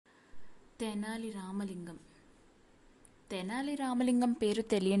తెనాలి రామలింగం. తెనాలి రామలింగం పేరు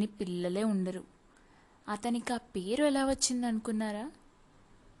తెలియని పిల్లలే ఉండరు. అతనికి ఆ పేరు ఎలా వచ్చింది అనుకున్నారా?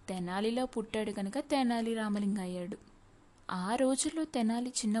 తెనాలిలో పుట్టాడు కనుక తెనాలి రామలింగం అయ్యాడు. ఆ రోజుల్లో తెనాలి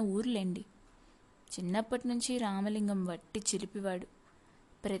చిన్న ఊర్లేండి. చిన్నప్పటి నుంచి రామలింగం వట్టి చిలిపివాడు.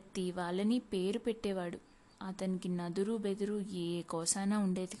 ప్రతి వాళ్ళని పేరు పెట్టేవాడు. అతనికి నదురు బెదురు ఏ కోసానా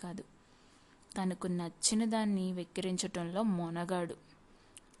ఉండేది కాదు. తనకు నచ్చిన దాన్ని వెక్కిరించటంలో మొనగాడు.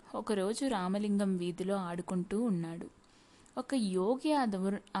 ఒకరోజు రామలింగం వీధిలో ఆడుకుంటూ ఉన్నాడు. ఒక యోగి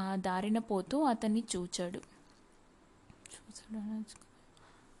ఆ దారిన పోతూ అతన్ని చూచాడు.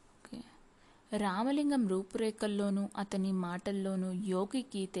 రామలింగం రూపురేఖల్లోనూ అతని మాటల్లోనూ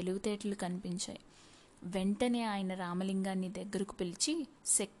యోగికి తెలివితేటలు కనిపించాయి. వెంటనే ఆయన రామలింగాన్ని దగ్గరకు పిలిచి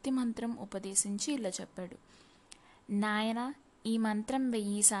శక్తి మంత్రం ఉపదేశించి ఇలా చెప్పాడు. నాయనా, ఈ మంత్రం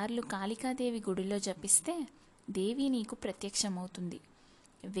 1000 సార్లు కాళికాదేవి గుడిలో జపిస్తే దేవి నీకు ప్రత్యక్షమవుతుంది.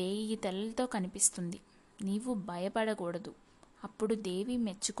 1000 తలలతో కనిపిస్తుంది. నీవు భయపడకూడదు. అప్పుడు దేవి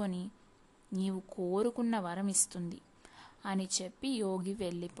మెచ్చుకొని నీవు కోరుకున్న వరం ఇస్తుంది అని చెప్పి యోగి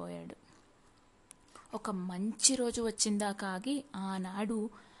వెళ్ళిపోయాడు. ఒక మంచి రోజు వచ్చిందాకా ఆగి ఆనాడు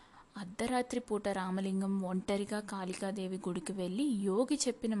అర్ధరాత్రి పూట రామలింగం ఒంటరిగా కాళికాదేవి గుడికి వెళ్ళి యోగి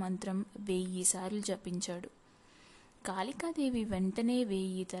చెప్పిన మంత్రం 1000 సార్లు జపించాడు. కాళికాదేవి వెంటనే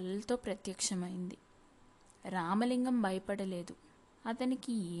 1000 తలలతో ప్రత్యక్షమైంది. రామలింగం భయపడలేదు.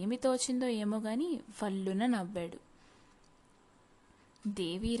 అతనికి ఏమి తోచిందో ఏమో గాని వల్లున నవ్వాడు.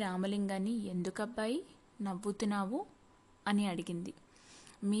 దేవి రామలింగాన్ని ఎందుకబ్బాయి నవ్వుతున్నావు అని అడిగింది.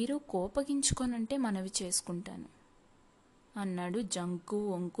 మీరు కోపగించుకోనంటే మనవి చేసుకుంటాను అన్నాడు జంకు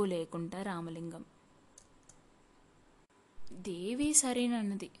వంకు లేకుండా రామలింగం. దేవి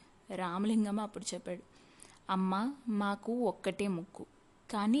సరేనన్నది. రామలింగం అప్పుడు చెప్పాడు. అమ్మా, మాకు ఒక్కటే ముక్కు,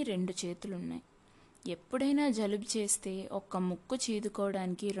 కానీ 2 చేతులున్నాయి. ఎప్పుడైనా జలుబు చేస్తే ఒక్క ముక్కు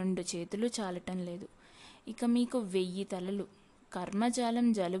చీదుకోవడానికి 2 చేతులు చాలటం లేదు. ఇక మీకు 1000 తలలు. కర్మజాలం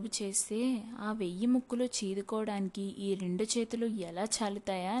జలుబు చేస్తే ఆ 1000 ముక్కులు చీదుకోవడానికి ఈ 2 చేతులు ఎలా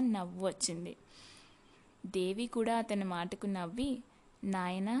చాలుతాయా? నవ్వు వచ్చింది. దేవి కూడా అతని మాటకు నవ్వి,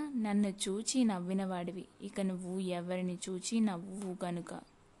 నాయనా, నన్ను చూచి నవ్వినవాడివి. ఇక నువ్వు ఎవరిని చూచి నవ్వు గనుక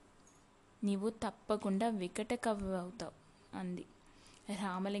నీవు తప్పకుండా వికట కవి అవుతావు అంది.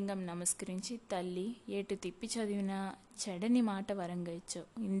 రామలింగం నమస్కరించి, తల్లి, ఏటు తిప్పి చదివినా చెడని మాట వరంగా ఇచ్చావు.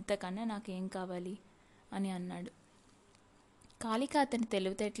 ఇంతకన్నా నాకేం కావాలి అని అన్నాడు. కాళిక అతని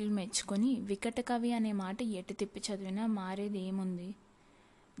తెలివితేటలు మెచ్చుకొని, వికట కవి అనే మాట ఎటు తిప్పి చదివినా మారేది ఏముంది?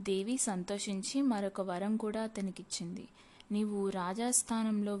 దేవి సంతోషించి మరొక వరం కూడా అతనికిచ్చింది. నీవు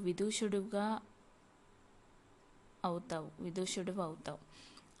రాజాస్థానంలో విదూషుడు అవుతావు.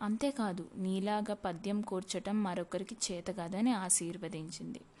 అంతేకాదు, నీలాగా పద్యం కూర్చటం మరొకరికి చేతగాదని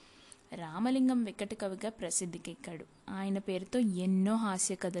ఆశీర్వదించింది. రామలింగం వికట కవిగా ప్రసిద్ధికెక్కాడు. ఆయన పేరుతో ఎన్నో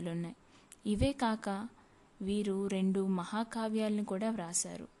హాస్య కథలున్నాయి. ఇవే కాక వీరు 2 మహాకావ్యాలను కూడా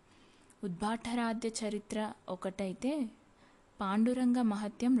వ్రాశారు. ఉద్భాటరాధ్య చరిత్ర ఒకటైతే పాండురంగ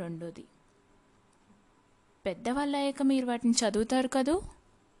మహత్యం రెండోది. పెద్దవాళ్ళయ్యాక మీరు వాటిని చదువుతారు కదూ.